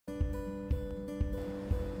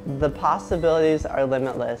The possibilities are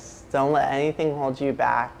limitless. Don't let anything hold you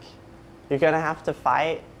back. You're going to have to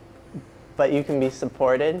fight, but you can be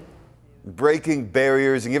supported. Breaking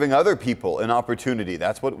barriers and giving other people an opportunity.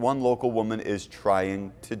 That's what one local woman is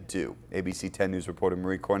trying to do. ABC 10 News reporter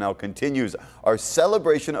Marie Cornell continues our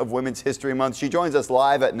celebration of Women's History Month. She joins us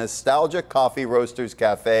live at Nostalgia Coffee Roasters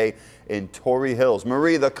Cafe in Torrey Hills.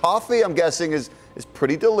 Marie, the coffee, I'm guessing, is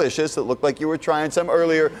pretty delicious. It looked like you were trying some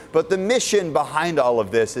earlier, but the mission behind all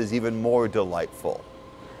of this is even more delightful.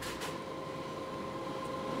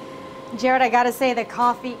 Jared, I gotta say the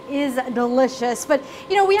coffee is delicious, but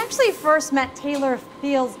you know, we actually first met Taylor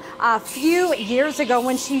Fields a few years ago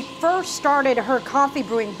when she first started her coffee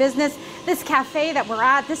brewing business. This cafe that we're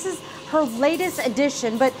at, this is her latest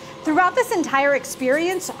addition, but throughout this entire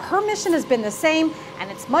experience, her mission has been the same,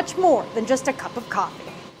 and it's much more than just a cup of coffee.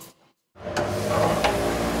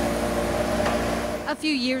 A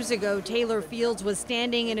few years ago, Taylor Fields was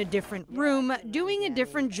standing in a different room, doing a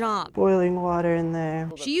different job. Boiling water in there.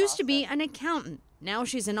 She used to be an accountant. Now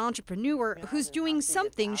she's an entrepreneur who's doing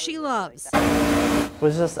something she loves.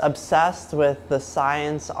 Was just obsessed with the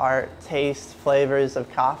science, art, taste, flavors of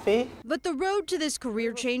coffee. But the road to this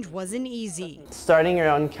career change wasn't easy. Starting your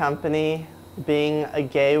own company, being a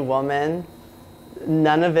gay woman,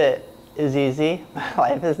 none of it is easy.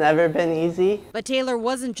 Life has never been easy. But Taylor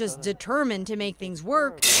wasn't just determined to make things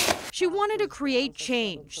work. She wanted to create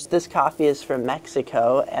change. This coffee is from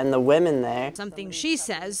Mexico, and the women there. Something she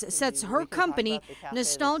says sets her company,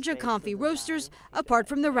 Nostalgia Coffee Roasters, apart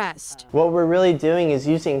from the rest. What we're really doing is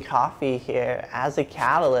using coffee here as a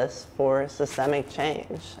catalyst for systemic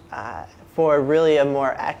change, for really a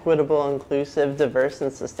more equitable, inclusive, diverse,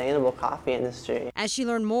 and sustainable coffee industry. As she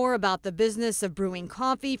learned more about the business of brewing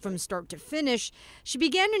coffee from start to finish, she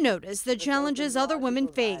began to notice the challenges other women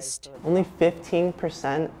faced. Only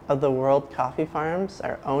 15% of the world coffee farms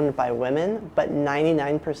are owned by women, but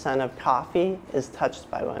 99% of coffee is touched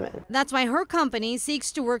by women. That's why her company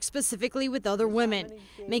seeks to work specifically with other women,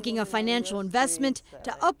 making a financial investment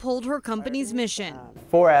to uphold her company's mission.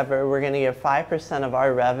 Forever, we're going to give 5% of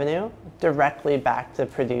our revenue directly back to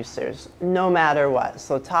producers, no matter what.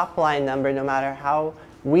 So top line number, no matter how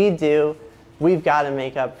we do, we've got to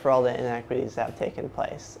make up for all the inequities that have taken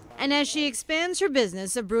place. And as she expands her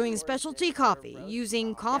business of brewing specialty coffee,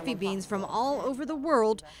 using coffee beans from all over the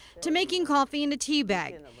world to making coffee in a tea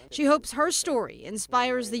bag, she hopes her story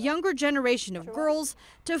inspires the younger generation of girls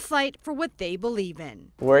to fight for what they believe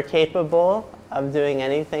in. We're capable of doing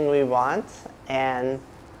anything we want, and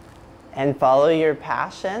follow your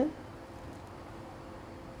passion.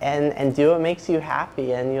 And do what makes you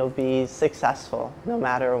happy, and you'll be successful no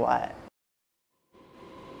matter what.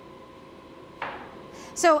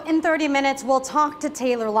 So in 30 minutes, we'll talk to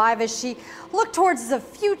Taylor live as she looks towards the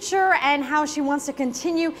future and how she wants to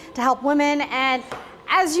continue to help women. And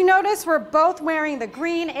as you notice, we're both wearing the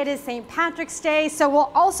green. It is St. Patrick's Day, so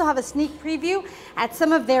we'll also have a sneak preview at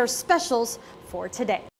some of their specials for today.